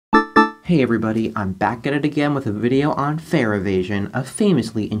Hey everybody, I'm back at it again with a video on fare evasion, a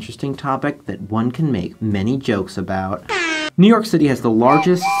famously interesting topic that one can make many jokes about. New York City has the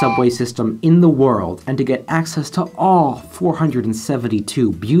largest subway system in the world, and to get access to all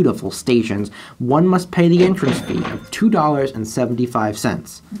 472 beautiful stations, one must pay the entrance fee of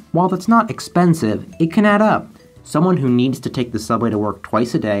 $2.75. While that's not expensive, it can add up. Someone who needs to take the subway to work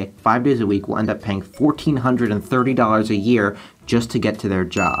twice a day, 5 days a week, will end up paying $1,430 a year just to get to their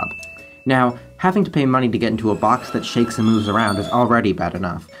job. Now, having to pay money to get into a box that shakes and moves around is already bad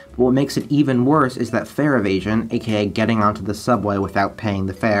enough, but what makes it even worse is that fare evasion, aka getting onto the subway without paying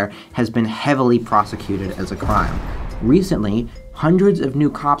the fare, has been heavily prosecuted as a crime. Recently, hundreds of new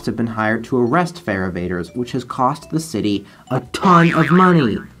cops have been hired to arrest fare evaders, which has cost the city a ton of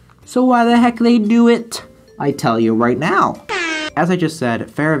money. So why the heck they do it? I tell you right now. As I just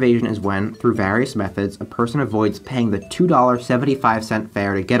said, fare evasion is when, through various methods, a person avoids paying the $2.75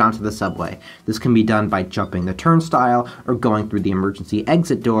 fare to get onto the subway. This can be done by jumping the turnstile or going through the emergency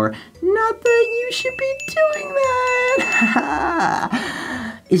exit door. Not that you should be doing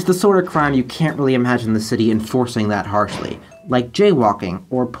that! It's the sort of crime you can't really imagine the city enforcing that harshly, like jaywalking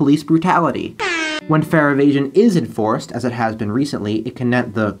or police brutality. When fare evasion is enforced, as it has been recently, it can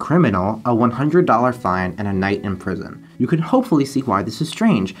net the criminal a $100 fine and a night in prison. You can hopefully see why this is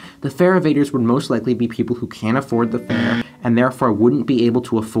strange. The fare evaders would most likely be people who can't afford the fare, and therefore wouldn't be able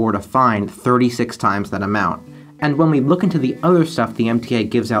to afford a fine 36 times that amount. And when we look into the other stuff the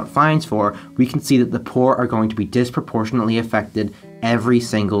MTA gives out fines for, we can see that the poor are going to be disproportionately affected every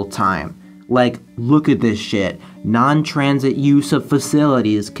single time. Like, look at this shit. Non-transit use of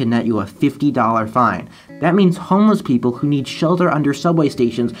facilities can net you a $50 fine. That means homeless people who need shelter under subway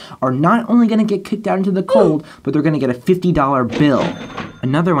stations are not only going to get kicked out into the cold, but they're going to get a $50 bill.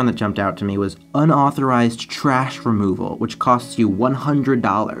 Another one that jumped out to me was unauthorized trash removal, which costs you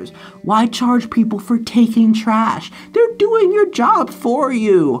 $100. Why charge people for taking trash? They're doing your job for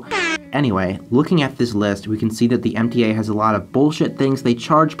you. Anyway, looking at this list, we can see that the MTA has a lot of bullshit things they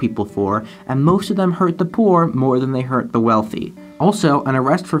charge people for, and most of them hurt the poor more than they hurt the wealthy. Also, an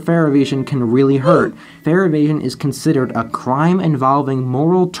arrest for fare evasion can really hurt. Fare evasion is considered a crime involving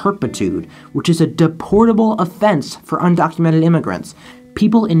moral turpitude, which is a deportable offense for undocumented immigrants.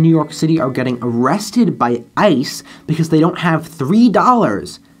 People in New York City are getting arrested by ICE because they don't have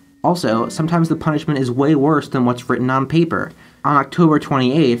 $3. Also, sometimes the punishment is way worse than what's written on paper. On October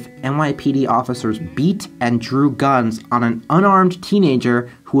 28th, NYPD officers beat and drew guns on an unarmed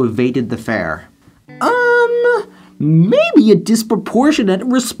teenager who evaded the fare. Maybe a disproportionate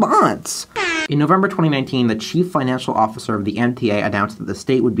response. In November 2019, the chief financial officer of the MTA announced that the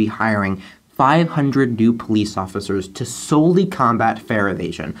state would be hiring 500 new police officers to solely combat fare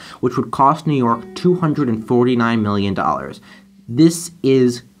evasion, which would cost New York $249 million. This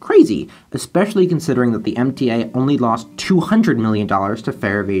is crazy, especially considering that the MTA only lost $200 million to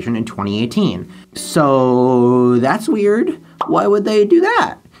fare evasion in 2018. So that's weird. Why would they do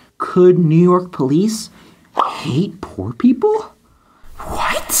that? Could New York police hate poor people?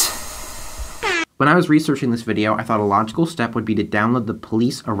 What? When I was researching this video, I thought a logical step would be to download the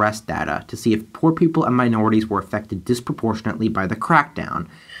police arrest data to see if poor people and minorities were affected disproportionately by the crackdown.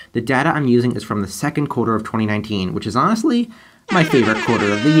 The data I'm using is from the second quarter of 2019, which is honestly my favorite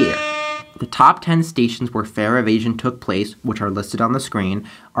quarter of the year. The top 10 stations where fare evasion took place, which are listed on the screen,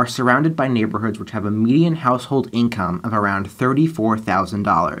 are surrounded by neighborhoods which have a median household income of around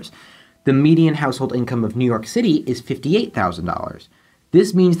 $34,000. The median household income of New York City is $58,000.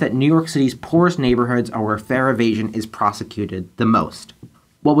 This means that New York City's poorest neighborhoods are where fare evasion is prosecuted the most.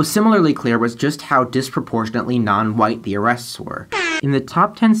 What was similarly clear was just how disproportionately non-white the arrests were. In the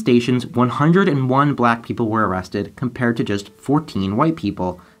top 10 stations, 101 black people were arrested compared to just 14 white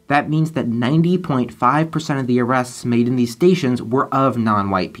people. That means that 90.5% of the arrests made in these stations were of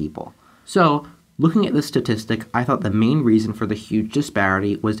non-white people. So, looking at this statistic, I thought the main reason for the huge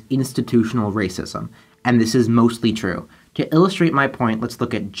disparity was institutional racism, and this is mostly true. To illustrate my point, let's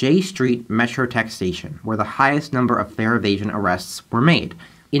look at J Street Metrotech Station, where the highest number of fare evasion arrests were made.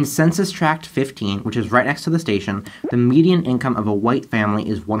 In Census Tract 15, which is right next to the station, the median income of a white family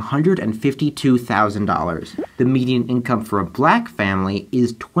is $152,000. The median income for a black family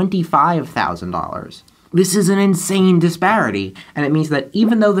is $25,000. This is an insane disparity, and it means that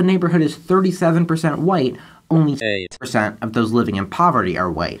even though the neighborhood is 37% white, only 8% of those living in poverty are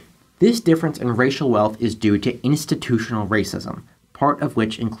white. This difference in racial wealth is due to institutional racism, part of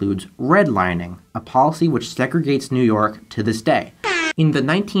which includes redlining, a policy which segregates New York to this day. In the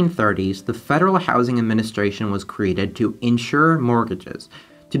 1930s, the Federal Housing Administration was created to insure mortgages.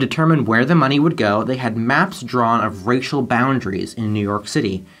 To determine where the money would go, they had maps drawn of racial boundaries in New York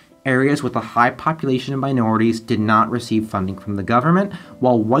City. Areas with a high population of minorities did not receive funding from the government,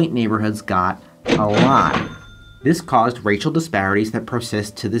 while white neighborhoods got a lot. This caused racial disparities that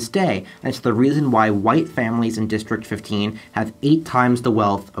persist to this day, and it's the reason why white families in District 15 have 8 times the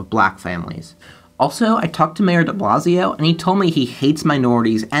wealth of black families. Also, I talked to Mayor de Blasio, and he told me he hates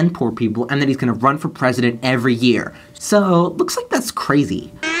minorities and poor people, and that he's going to run for president every year. So, looks like that's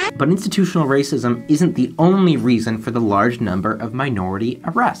crazy. But institutional racism isn't the only reason for the large number of minority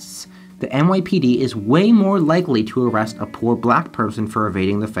arrests. The NYPD is way more likely to arrest a poor black person for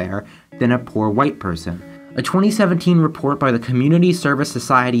evading the fare than a poor white person. A 2017 report by the Community Service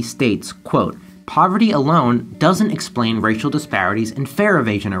Society states, quote, "Poverty alone doesn't explain racial disparities in fare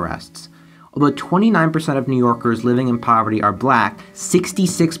evasion arrests. Although 29% of New Yorkers living in poverty are black,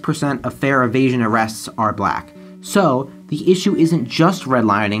 66% of fare evasion arrests are black. So, the issue isn't just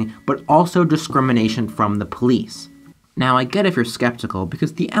redlining, but also discrimination from the police." Now, I get if you're skeptical,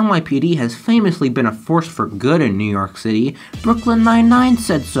 because the NYPD has famously been a force for good in New York City. Brooklyn Nine-Nine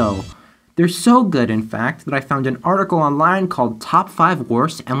said so. They're so good, in fact, that I found an article online called Top 5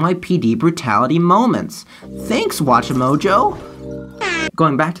 Worst NYPD Brutality Moments. Thanks, Watchamojo!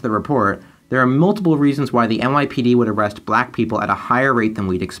 Going back to the report, there are multiple reasons why the NYPD would arrest black people at a higher rate than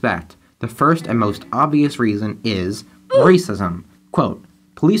we'd expect. The first and most obvious reason is racism. Quote,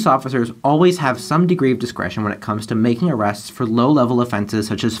 "Police officers always have some degree of discretion when it comes to making arrests for low-level offenses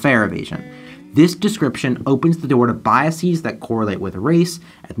such as fare evasion. This description opens the door to biases that correlate with race,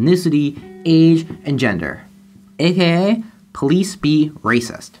 ethnicity, age, and gender. AKA, police be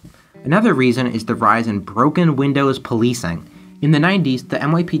racist." Another reason is the rise in broken windows policing. In the 90s, the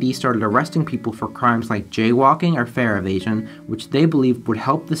NYPD started arresting people for crimes like jaywalking or fare evasion, which they believed would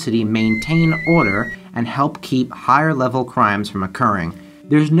help the city maintain order and help keep higher-level crimes from occurring.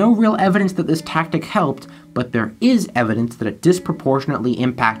 There's no real evidence that this tactic helped, but there is evidence that it disproportionately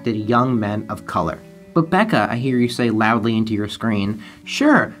impacted young men of color. But Becca, I hear you say loudly into your screen,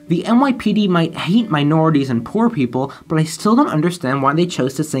 "Sure, the NYPD might hate minorities and poor people, but I still don't understand why they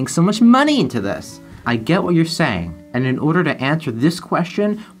chose to sink so much money into this." I get what you're saying, and in order to answer this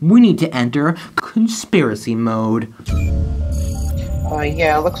question, we need to enter conspiracy mode.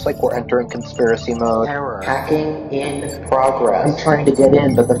 Yeah, looks like we're entering conspiracy mode. Terror. Hacking in progress. I'm trying to get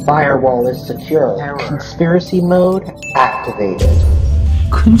in, but the firewall is secure. Terror. Conspiracy mode activated.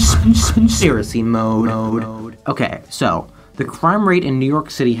 Conspiracy mode. Okay, so, the crime rate in New York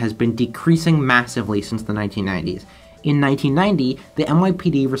City has been decreasing massively since the 1990s. In 1990, the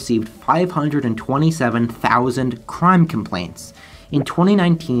NYPD received 527,000 crime complaints. In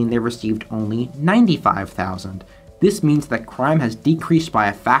 2019, they received only 95,000. This means that crime has decreased by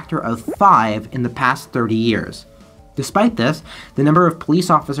a factor of 5 in the past 30 years. Despite this, the number of police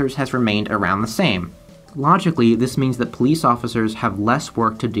officers has remained around the same. Logically, this means that police officers have less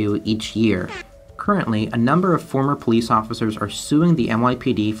work to do each year. Currently, a number of former police officers are suing the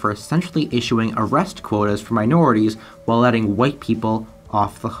NYPD for essentially issuing arrest quotas for minorities while letting white people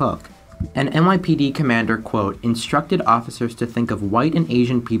off the hook. An NYPD commander, quote, "instructed officers to think of white and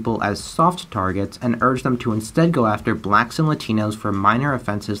Asian people as soft targets and urged them to instead go after blacks and Latinos for minor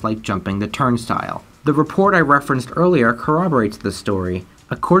offenses like jumping the turnstile." The report I referenced earlier corroborates this story.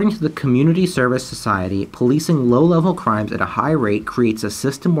 According to the Community Service Society, policing low-level crimes at a high rate creates a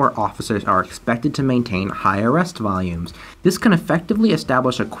system where officers are expected to maintain high arrest volumes. This can effectively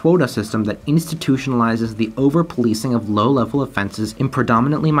establish a quota system that institutionalizes the over-policing of low-level offenses in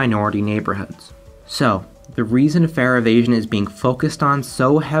predominantly minority neighborhoods. So, the reason fare evasion is being focused on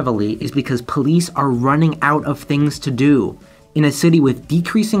so heavily is because police are running out of things to do. In a city with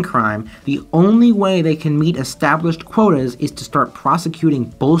decreasing crime, the only way they can meet established quotas is to start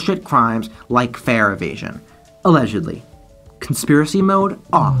prosecuting bullshit crimes like fare evasion. Allegedly. Conspiracy mode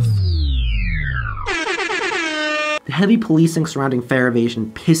off. The heavy policing surrounding fare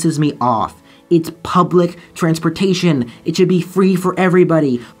evasion pisses me off. It's public transportation. It should be free for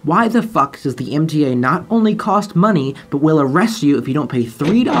everybody. Why the fuck does the MTA not only cost money, but will arrest you if you don't pay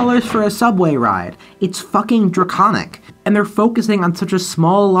 $3 for a subway ride? It's fucking draconic. And they're focusing on such a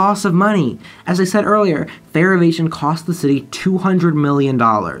small loss of money. As I said earlier, fare evasion cost the city $200 million,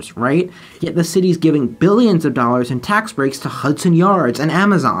 right? Yet the city's giving billions of dollars in tax breaks to Hudson Yards and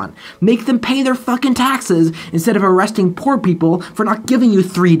Amazon. Make them pay their fucking taxes instead of arresting poor people for not giving you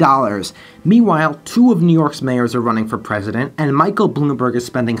 $3. Meanwhile, 2 of New York's mayors are running for president, and Michael Bloomberg is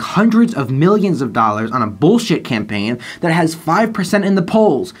spending hundreds of millions of dollars on a bullshit campaign that has 5% in the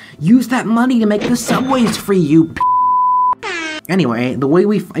polls. Use that money to make the subways free, you Anyway, the way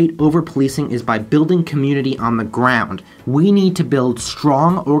we fight over-policing is by building community on the ground. We need to build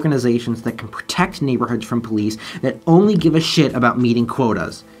strong organizations that can protect neighborhoods from police that only give a shit about meeting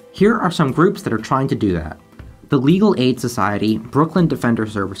quotas. Here are some groups that are trying to do that. The Legal Aid Society, Brooklyn Defender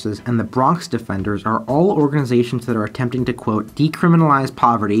Services, and the Bronx Defenders are all organizations that are attempting to, quote, decriminalize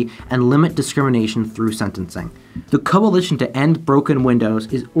poverty and limit discrimination through sentencing. The Coalition to End Broken Windows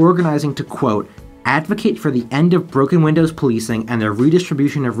is organizing to, quote, advocate for the end of broken windows policing and the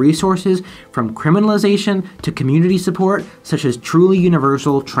redistribution of resources from criminalization to community support, such as truly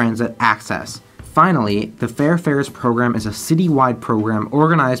universal transit access. Finally, the Fair Fares program is a citywide program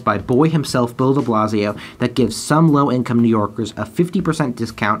organized by boy himself, Bill de Blasio, that gives some low-income New Yorkers a 50%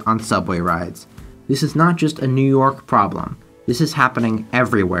 discount on subway rides. This is not just a New York problem. This is happening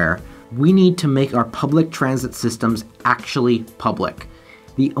everywhere. We need to make our public transit systems actually public.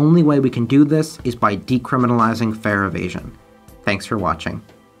 The only way we can do this is by decriminalizing fare evasion. Thanks for watching.